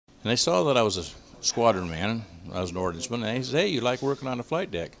And they saw that I was a squadron man, I was an ordnanceman, and they said, hey, you like working on the flight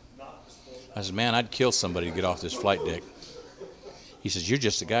deck? I said, man, I'd kill somebody to get off this flight deck. He says, you're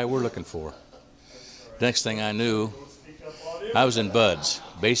just the guy we're looking for. Next thing I knew, I was in BUDS,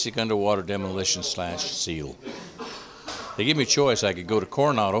 Basic Underwater Demolition / SEAL. They gave me a choice. I could go to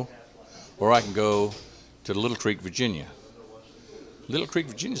Coronado, or I can go to Little Creek, Virginia. Little Creek,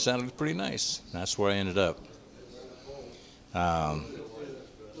 Virginia sounded pretty nice. That's where I ended up.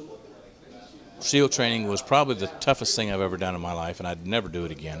 SEAL training was probably the toughest thing I've ever done in my life, and I'd never do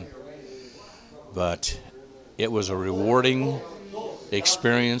it again. But it was a rewarding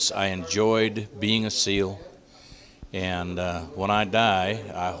experience. I enjoyed being a SEAL. And when I die,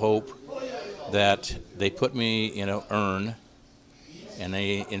 I hope that they put me in an urn and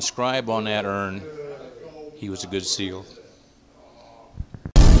they inscribe on that urn, he was a good SEAL.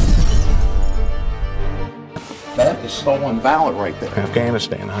 That is stolen Valor right there.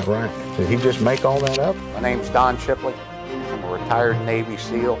 Afghanistan, Iraq. Did he just make all that up? My name's Don Shipley. I'm a retired Navy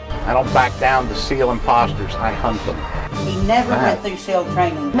SEAL. I don't back down to SEAL imposters. I hunt them. He never went through SEAL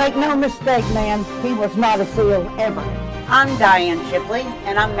training. Make no mistake, man, he was not a SEAL ever. I'm Diane Shipley,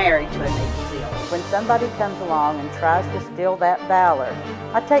 and I'm married to a Navy SEAL. When somebody comes along and tries to steal that Valor,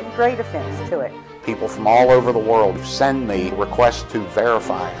 I take great offense to it. People from all over the world send me requests to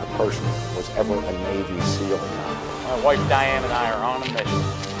verify a person was ever a Navy SEAL or not. My wife Diane and I are on a mission.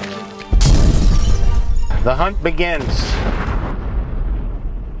 The hunt begins.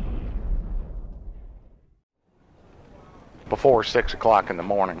 Before 6 o'clock in the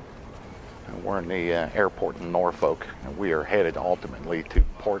morning, we're in the airport in Norfolk, and we are headed ultimately to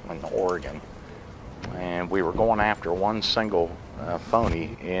Portland, Oregon. And we were going after one single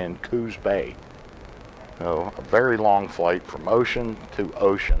phony in Coos Bay. So a very long flight from ocean to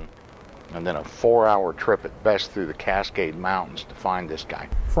ocean, and then a 4-hour trip at best through the Cascade Mountains to find this guy.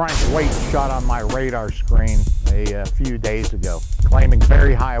 Frank Waite shot on my radar screen a few days ago, claiming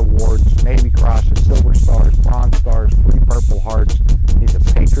very high awards, Navy Crosses, Silver Stars, Bronze Stars, 3 Purple Hearts. He's a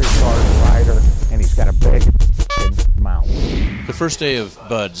Patriot Guard rider, and he's got a big mouth. The first day of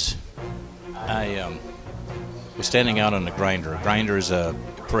BUDS, I was standing out on the grinder. A grinder is a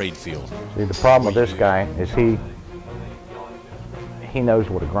parade field. See, the problem with this guy is he knows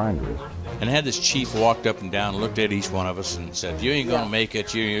what a grinder is. And had this chief walked up and down, looked at each one of us and said, you ain't going to make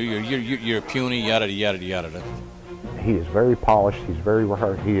it, you're puny, yada, yada, yada. He is very polished, he's very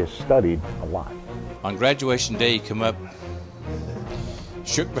rehearsed, he has studied a lot. On graduation day, he come up,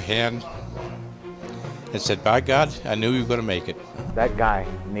 shook my hand, and said, by God, I knew you were going to make it. That guy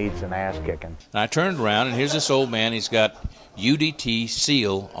needs an ass kicking. And I turned around, and here's this old man, he's got UDT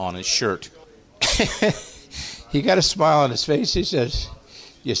SEAL on his shirt. He got a smile on his face, he says,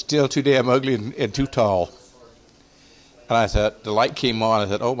 you're still too damn ugly and too tall. And I thought, the light came on, I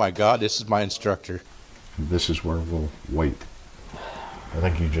thought, oh my God, this is my instructor. This is where we'll wait. I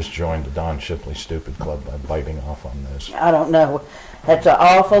think you just joined the Don Shipley Stupid Club by biting off on this. I don't know. That's an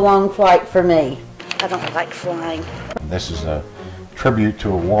awful long flight for me. I don't like flying. This is a tribute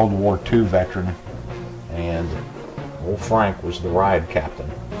to a World War II veteran, and old Frank was the ride captain.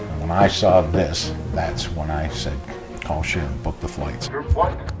 And when I saw this, that's when I said, call Sharon, book the flights. Group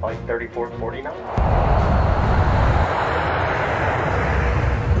 1, flight 3449.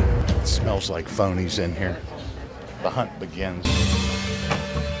 It smells like phonies in here. The hunt begins.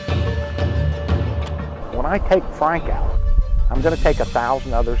 When I take Frank out, I'm going to take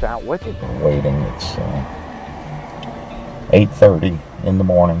 1,000 others out with you. Waiting. It's 8:30 in the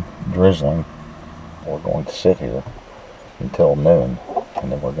morning, drizzling. We're going to sit here until noon,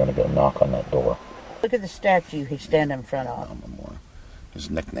 and then we're going to go knock on that door. Look at the statue he's standing in front of. His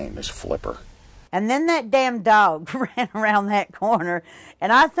nickname is Flipper. And then that damn dog ran around that corner,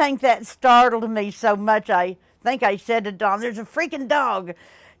 and I think that startled me so much, I think I said to Don, there's a freaking dog.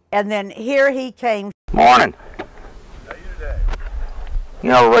 And then here he came. Morning. How you today? You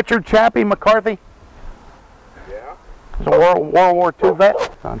know Richard Chappie McCarthy? Yeah. He's a World War II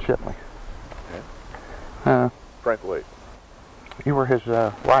vet. Don Shipley. Okay. Frank Waite. You were his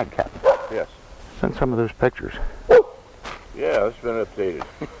ride captain. Yes. Send some of those pictures. Yeah, it's been updated.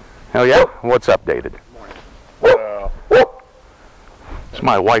 Oh yeah? What's updated? It's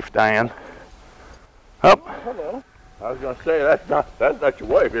my wife, Diane. Oh. Hello. I was going to say, that's not your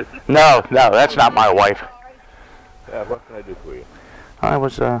wife, is it? No, that's not my wife. Yeah, what can I do for you? I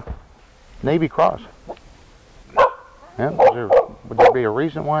was Navy Cross. Yeah, would there be a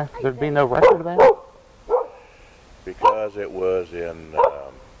reason why there'd be no record of that? Because it was in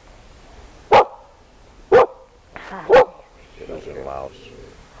Laos.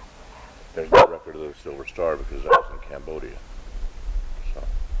 There's no record of the Silver Star because I was in Cambodia. So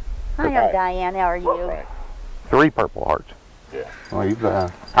Hi, Diane. How are you? Right. 3 Purple Hearts. Yeah. Well, you've,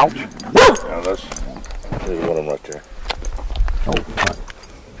 ouch. Now there's one of them right there. Oh, right.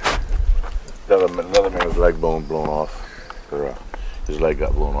 Another man, his leg bone blown off. Or, his leg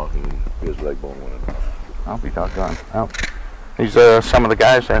got blown off and his leg bone went in. I'll be doggone. Oh. These some of the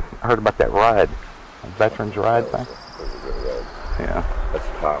guys that heard about that ride, a veterans ride thing. Yeah. That's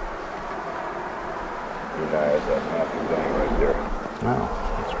the top. You guys, that mountain thing right there. Oh,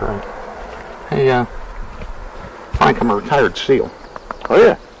 that's great. Hey, Frank, I'm a retired SEAL. Oh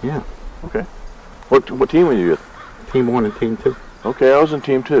yeah. Yeah. Okay. What team were you with? Team 1 and Team 2. Okay, I was in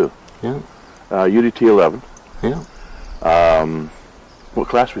Team 2. Yeah. UDT 11. Yeah. What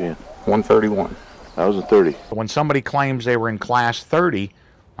class were you in? 131. I was in 30. When somebody claims they were in class 30,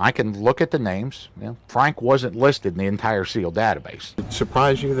 I can look at the names. You know, Frank wasn't listed in the entire SEAL database. Did it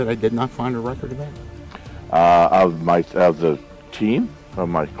surprise you that I did not find a record of that? Of the team of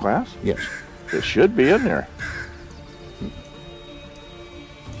my class? Yes. It should be in there.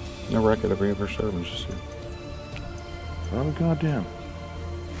 No record of ever serving as a SEAL. Oh goddamn!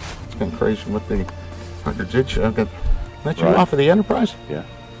 It's been crazy what the records did show. Let you Right. off of the Enterprise? Yeah.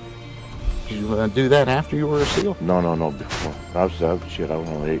 Did you do that after you were a SEAL? No. Before. I was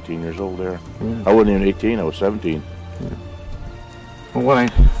only 18 years old there. Yeah. I wasn't even 18. I was 17. Yeah. Well, when I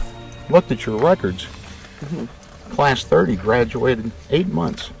looked at your records, Class 30 graduated 8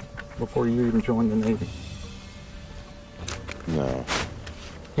 months before you even joined the Navy. No.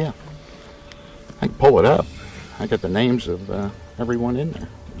 Yeah. I can pull it up. I got the names of everyone in there.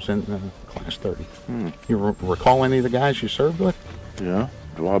 It was in Class 30. You recall any of the guys you served with? Yeah.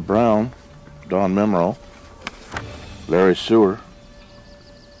 Dwight Brown, Don Memro, Larry Sewer.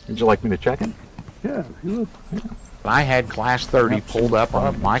 Would you like me to check it? Yeah, if you would. Yeah. I had class 30 pulled up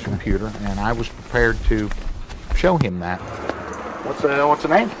on my computer, and I was prepared to show him that. What's the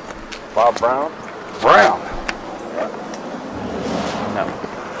name? Bob Brown. Brown. No.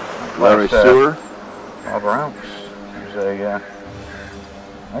 Larry Sewer. Bob Brown. He's a, I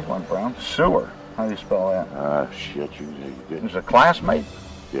think one Brown. Sewer. How do you spell that? Shit, you didn't. He's a classmate.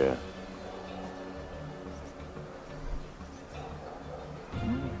 Yeah.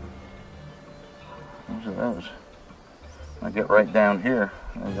 Those are those. I get right down here.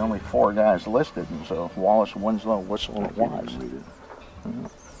 There's only 4 guys listed, and so Wallace, Winslow, Whistle, and Wise. Yeah.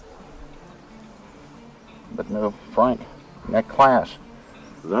 But no Frank. In that class.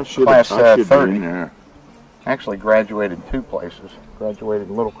 That should Class, be 30. in there. Actually graduated 2 places. Graduated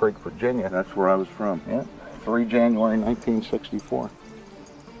in Little Creek, Virginia. That's where I was from. Yeah, 3 January 1964.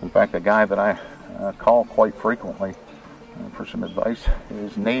 In fact, a guy that I call quite frequently for some advice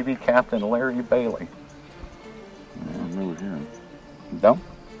is Navy Captain Larry Bailey. I remember him. Don't?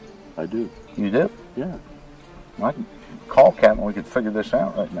 I do. You do? Yeah. Well, I can call Captain. We could figure this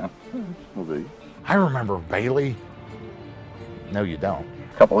out right now. Will be. I remember Bailey. No, you don't.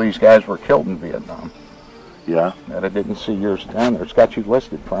 A couple of these guys were killed in Vietnam. Yeah. That I didn't see yours down there. It's got you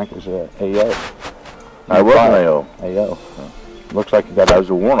listed, Frank, as a AO. I was an AO. AO. Looks like you got. I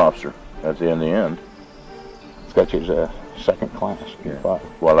was a warrant officer at the end. It's got you as a second class. Yeah. Five.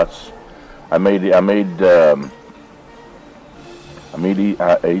 Well, that's. I made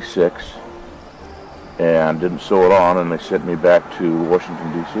A6 and didn't sew it on, and they sent me back to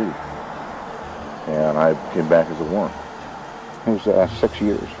Washington D.C. and I came back as a warrant. It was 6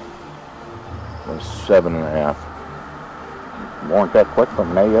 years. It was 7.5. Warrant that quick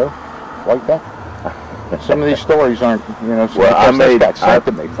from an AO like that? Some of these stories aren't, you know. Well, I made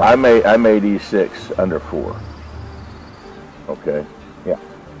E6 under 4. Okay. Yeah.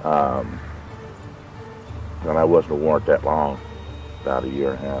 And I wasn't a warrant that long, about 1.5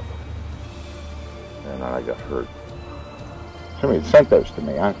 years, and then I got hurt. Somebody sent those to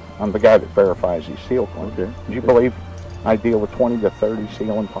me. I'm the guy that verifies these SEAL claims. Okay. Do you believe I deal with 20 to 30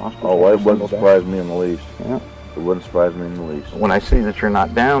 SEAL impossible? Oh, it wouldn't surprise me in the least. Yeah. It wouldn't surprise me in the least. When I see that you're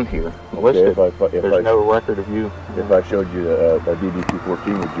not down here listed, there's no record of you. If I showed you a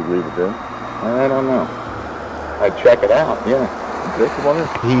DD-214, would you believe it then? I don't know. I'd check it out, yeah. Okay, come on in.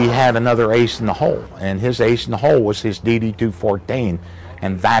 He had another ace in the hole, and his ace in the hole was his DD-214,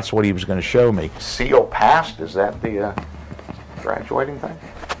 and that's what he was going to show me. SEAL passed, is that the graduating thing?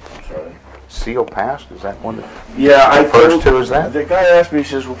 Sorry. SEAL passed, is that one? Yeah, I first two is that? The guy asked me, he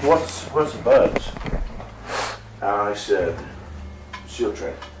says, well, what's the buzz? And I said, SEAL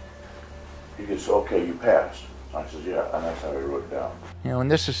training. He goes, okay, you passed. I said, yeah, and that's how he wrote it down. You know,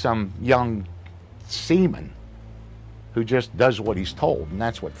 and this is some young seaman who just does what he's told, and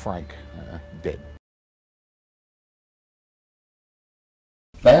that's what Frank did.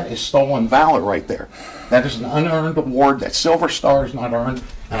 That is stolen valor right there. That is an unearned award. That silver star is not earned.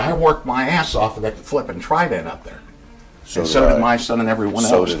 And I worked my ass off of that flipping trident up there. So did my son and everyone else.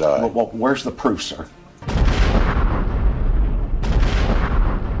 So did I. Well, where's the proof, sir?